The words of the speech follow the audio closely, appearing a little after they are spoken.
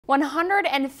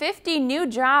150 new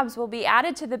jobs will be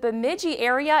added to the Bemidji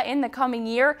area in the coming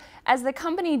year as the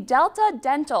company Delta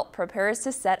Dental prepares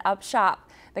to set up shop.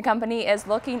 The company is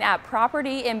looking at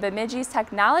property in Bemidji's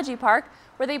Technology Park,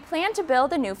 where they plan to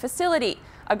build a new facility.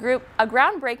 A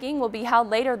groundbreaking will be held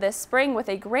later this spring with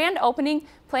a grand opening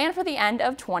planned for the end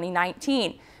of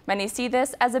 2019. Many see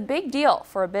this as a big deal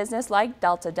for a business like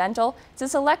Delta Dental to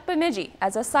select Bemidji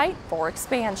as a site for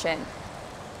expansion.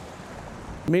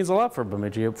 It means a lot for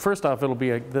Bemidji. First off,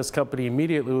 this company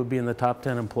immediately would be in the top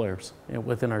 10 employers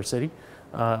within our city,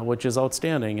 which is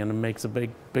outstanding, and it makes a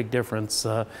big difference.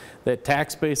 The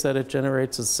tax base that it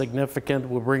generates is significant.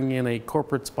 We're bringing in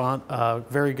a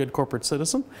very good corporate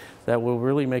citizen that will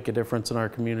really make a difference in our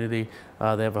community.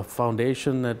 They have a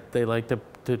foundation that they like to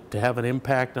have an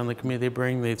impact on the community they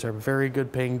bring. These are very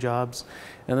good paying jobs.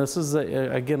 And this is,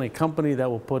 again, a company that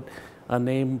will put a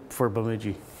name for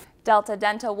Bemidji. Delta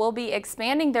Dental will be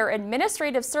expanding their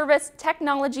administrative service,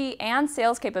 technology, and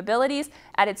sales capabilities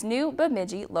at its new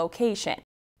Bemidji location.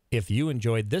 If you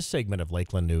enjoyed this segment of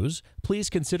Lakeland News, please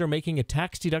consider making a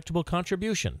tax-deductible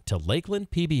contribution to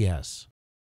Lakeland PBS.